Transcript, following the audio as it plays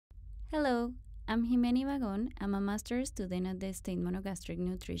Hello, I'm Jimena Ibagon. I'm a master's student at the Stein Monogastric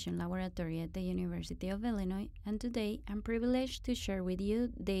Nutrition Laboratory at the University of Illinois, and today I'm privileged to share with you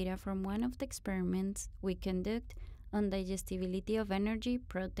data from one of the experiments we conduct on digestibility of energy,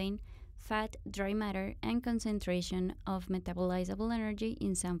 protein, fat, dry matter, and concentration of metabolizable energy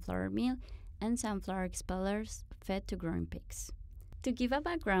in sunflower meal and sunflower expellers fed to growing pigs. To give a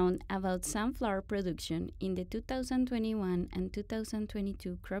background about sunflower production, in the 2021 and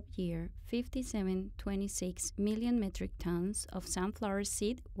 2022 crop year, 57.26 million metric tons of sunflower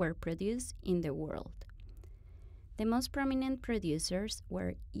seed were produced in the world. The most prominent producers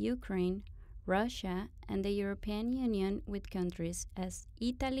were Ukraine, Russia, and the European Union, with countries as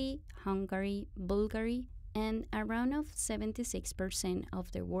Italy, Hungary, Bulgaria, and around 76% of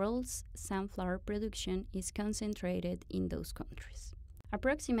the world's sunflower production is concentrated in those countries.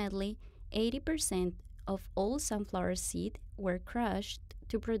 Approximately 80% of all sunflower seed were crushed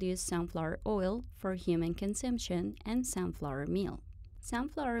to produce sunflower oil for human consumption and sunflower meal.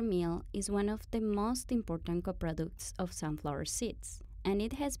 Sunflower meal is one of the most important co-products of sunflower seeds, and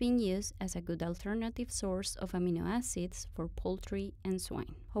it has been used as a good alternative source of amino acids for poultry and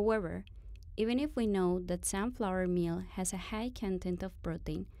swine. However, even if we know that sunflower meal has a high content of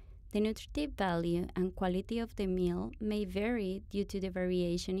protein, the nutritive value and quality of the meal may vary due to the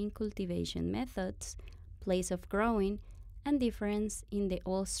variation in cultivation methods, place of growing, and difference in the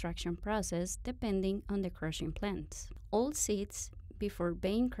oil extraction process depending on the crushing plants. All seeds, before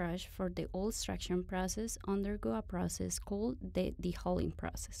being crushed for the oil extraction process, undergo a process called the dehulling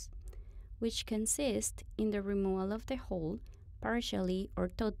process, which consists in the removal of the hull, partially or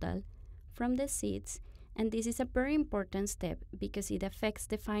total, from the seeds, and this is a very important step because it affects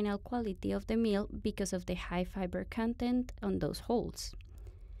the final quality of the meal because of the high fiber content on those hulls.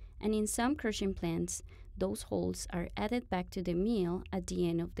 And in some crushing plants, those hulls are added back to the meal at the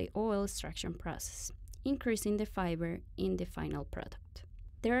end of the oil extraction process, increasing the fiber in the final product.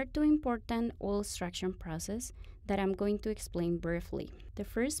 There are two important oil extraction processes that I'm going to explain briefly. The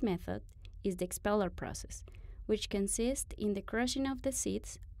first method is the expeller process, which consists in the crushing of the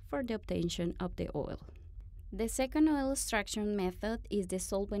seeds for the obtention of the oil. The second oil extraction method is the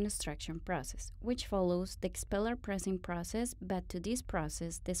solvent extraction process, which follows the expeller pressing process, but to this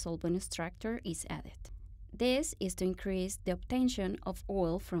process the solvent extractor is added. This is to increase the obtention of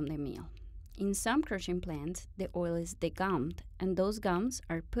oil from the meal. In some crushing plants, the oil is degummed, and those gums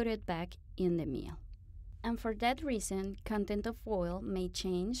are put back in the meal. And for that reason, content of oil may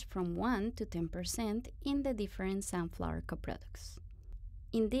change from 1 to 10% in the different sunflower co-products.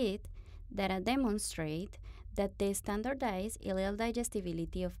 Indeed, data demonstrate that the standardized ileal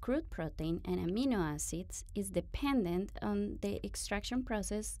digestibility of crude protein and amino acids is dependent on the extraction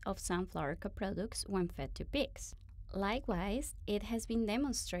process of sunflower co-products when fed to pigs. Likewise, it has been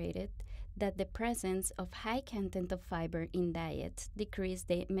demonstrated that the presence of high content of fiber in diets decreases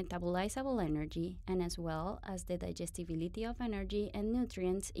the metabolizable energy and as well as the digestibility of energy and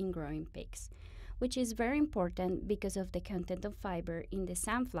nutrients in growing pigs, which is very important because of the content of fiber in the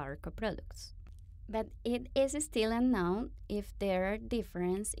sunflower co-products. But it is still unknown if there are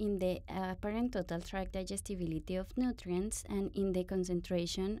differences in the apparent total tract digestibility of nutrients and in the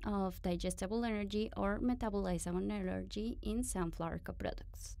concentration of digestible energy or metabolizable energy in sunflower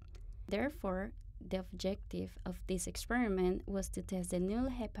co-products. Therefore, the objective of this experiment was to test the null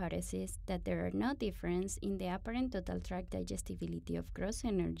hypothesis that there are no differences in the apparent total tract digestibility of gross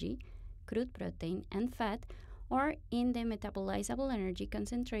energy, crude protein, and fat, or in the metabolizable energy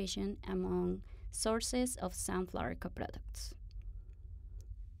concentration among sources of sunflower co-products.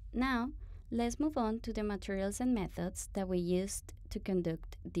 Now, let's move on to the materials and methods that we used to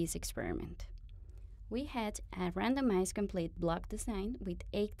conduct this experiment. We had a randomized complete block design with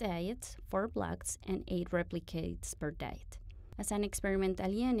 8 diets, 4 blocks, and 8 replicates per diet. As an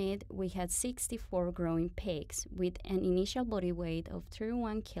experimental unit, we had 64 growing pigs with an initial body weight of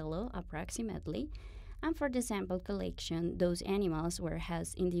 31 kilo approximately, and for the sample collection, those animals were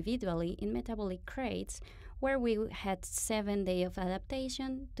housed individually in metabolic crates where we had 7 days of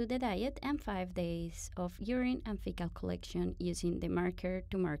adaptation to the diet and 5 days of urine and fecal collection using the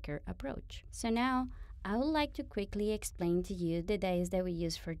marker-to-marker approach. So now, I would like to quickly explain to you the diets that we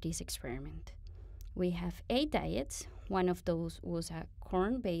used for this experiment. We have 8 diets. One of those was a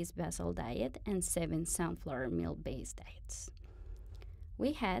corn-based basal diet and 7 sunflower meal-based diets.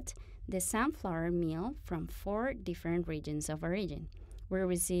 We had the sunflower meal from 4 different regions of origin. We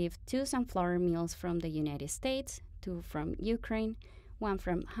received 2 sunflower meals from the United States, 2 from Ukraine, 1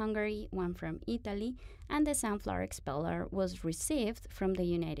 from Hungary, 1 from Italy, and the sunflower expeller was received from the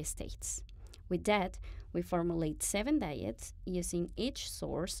United States. With that, We formulate 7 diets using each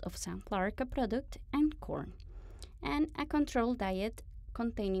source of sunflower co-product and corn, and a control diet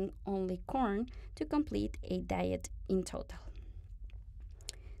containing only corn to complete a diet in total.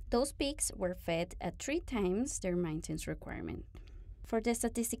 Those pigs were fed at 3 times their maintenance requirement. For the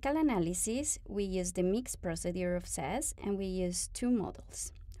statistical analysis, we used the mixed procedure of SAS and we used 2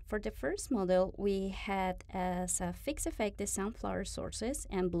 models. For the first model, we had as a fixed effect the sunflower sources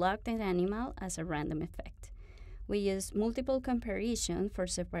and blocked the animal as a random effect. We used multiple comparison for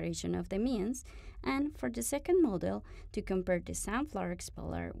separation of the means, and for the second model, to compare the sunflower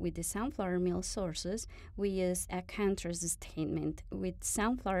expeller with the sunflower meal sources, we used a contrast statement with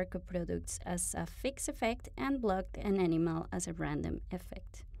sunflower co-products as a fixed effect and blocked an animal as a random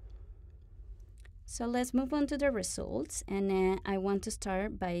effect. So let's move on to the results, and I want to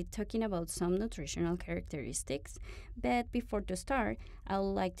start by talking about some nutritional characteristics, but before to start, I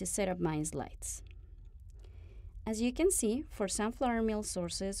would like to set up my slides. As you can see, for sunflower meal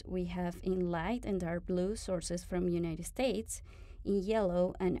sources, we have in light and dark blue sources from United States. In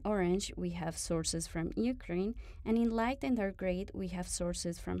yellow and orange, we have sources from Ukraine, and in light and dark gray, we have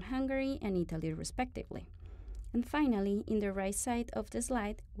sources from Hungary and Italy, respectively. And finally, in the right side of the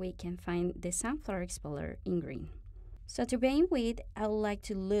slide, we can find the sunflower expeller in green. So to begin with, I would like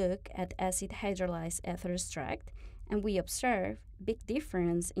to look at acid hydrolyzed ether extract, and we observe big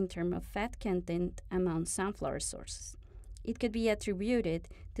difference in terms of fat content among sunflower sources. It could be attributed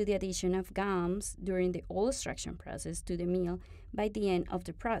to the addition of gums during the oil extraction process to the meal by the end of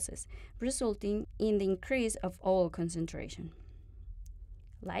the process, resulting in the increase of oil concentration.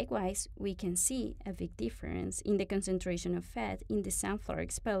 Likewise, we can see a big difference in the concentration of fat in the sunflower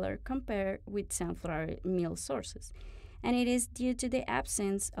expeller compared with sunflower meal sources, and it is due to the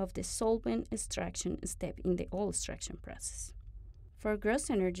absence of the solvent extraction step in the oil extraction process. For gross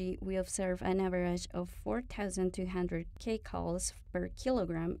energy, we observe an average of 4,200 kcals per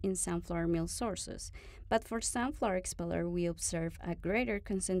kilogram in sunflower meal sources, but for sunflower expeller, we observe a greater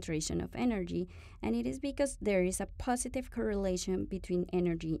concentration of energy, and it is because there is a positive correlation between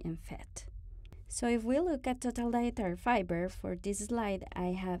energy and fat. So if we look at total dietary fiber, for this slide,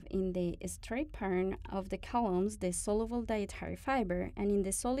 I have in the straight part of the columns the soluble dietary fiber, and in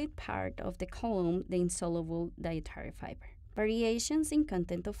the solid part of the column, the insoluble dietary fiber. Variations in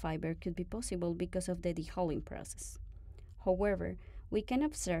content of fiber could be possible because of the dehulling process. However, we can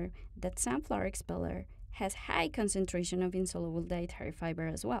observe that sunflower expeller has high concentration of insoluble dietary fiber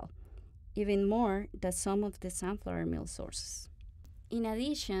as well, even more than some of the sunflower meal sources. In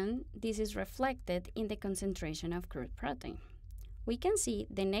addition, this is reflected in the concentration of crude protein. We can see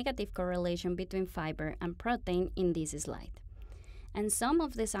the negative correlation between fiber and protein in this slide. And some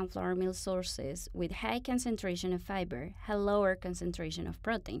of the sunflower meal sources with high concentration of fiber have lower concentration of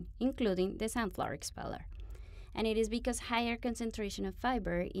protein, including the sunflower expeller. And it is because higher concentration of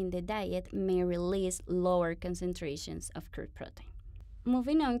fiber in the diet may release lower concentrations of crude protein.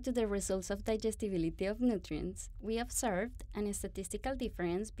 Moving on to the results of digestibility of nutrients, we observed a statistical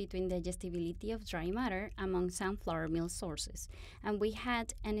difference between digestibility of dry matter among sunflower meal sources, and we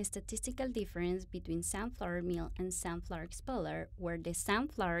had a statistical difference between sunflower meal and sunflower expeller, where the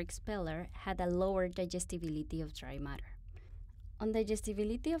sunflower expeller had a lower digestibility of dry matter. On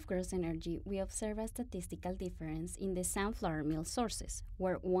digestibility of gross energy, we observe a statistical difference in the sunflower meal sources,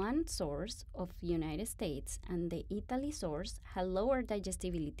 where one source of United States and the Italy source had lower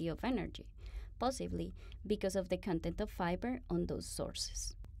digestibility of energy, possibly because of the content of fiber on those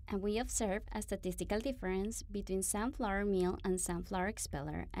sources. And we observe a statistical difference between sunflower meal and sunflower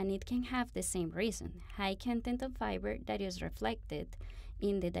expeller, and it can have the same reason, high content of fiber that is reflected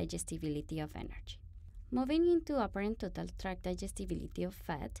in the digestibility of energy. Moving into upper and total tract digestibility of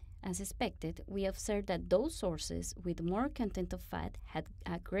fat, as expected, we observed that those sources with more content of fat had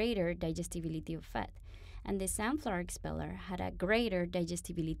a greater digestibility of fat, and the sunflower expeller had a greater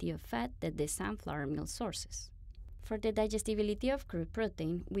digestibility of fat than the sunflower meal sources. For the digestibility of crude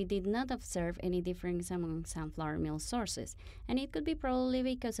protein, we did not observe any difference among sunflower meal sources, and it could be probably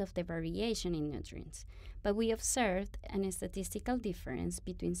because of the variation in nutrients. But we observed a statistical difference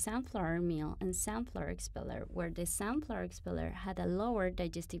between sunflower meal and sunflower expeller, where the sunflower expeller had a lower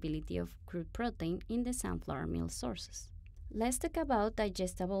digestibility of crude protein in the sunflower meal sources. Let's talk about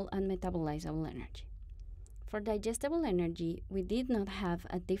digestible and metabolizable energy. For digestible energy, we did not have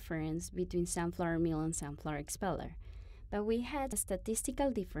a difference between sunflower meal and sunflower expeller, but we had a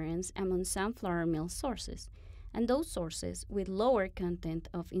statistical difference among sunflower meal sources, and those sources with lower content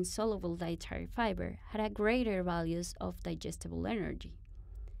of insoluble dietary fiber had a greater values of digestible energy.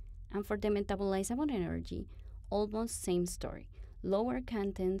 And for the metabolizable energy, almost same story, lower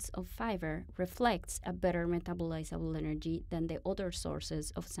contents of fiber reflects a better metabolizable energy than the other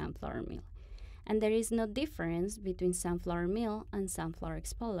sources of sunflower meal. And there is no difference between sunflower meal and sunflower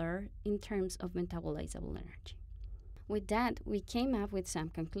expeller in terms of metabolizable energy. With that, we came up with some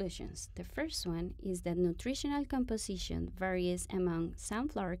conclusions. The first one is that nutritional composition varies among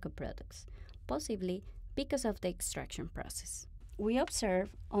sunflower co-products, possibly because of the extraction process. We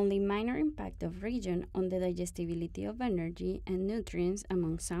observe only minor impact of region on the digestibility of energy and nutrients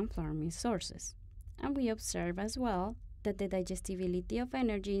among sunflower meal sources. And we observe as well that the digestibility of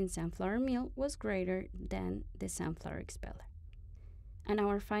energy in sunflower meal was greater than the sunflower expeller. And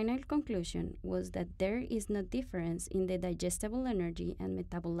our final conclusion was that there is no difference in the digestible energy and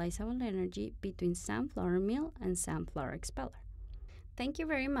metabolizable energy between sunflower meal and sunflower expeller. Thank you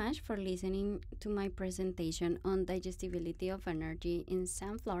very much for listening to my presentation on digestibility of energy in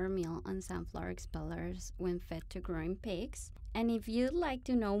sunflower meal and sunflower expellers when fed to growing pigs. And if you'd like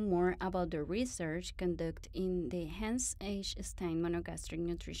to know more about the research conducted in the ASAS Stein Monogastric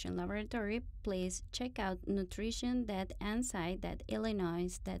Nutrition Laboratory, please check out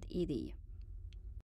nutrition.ansi.illinois.edu.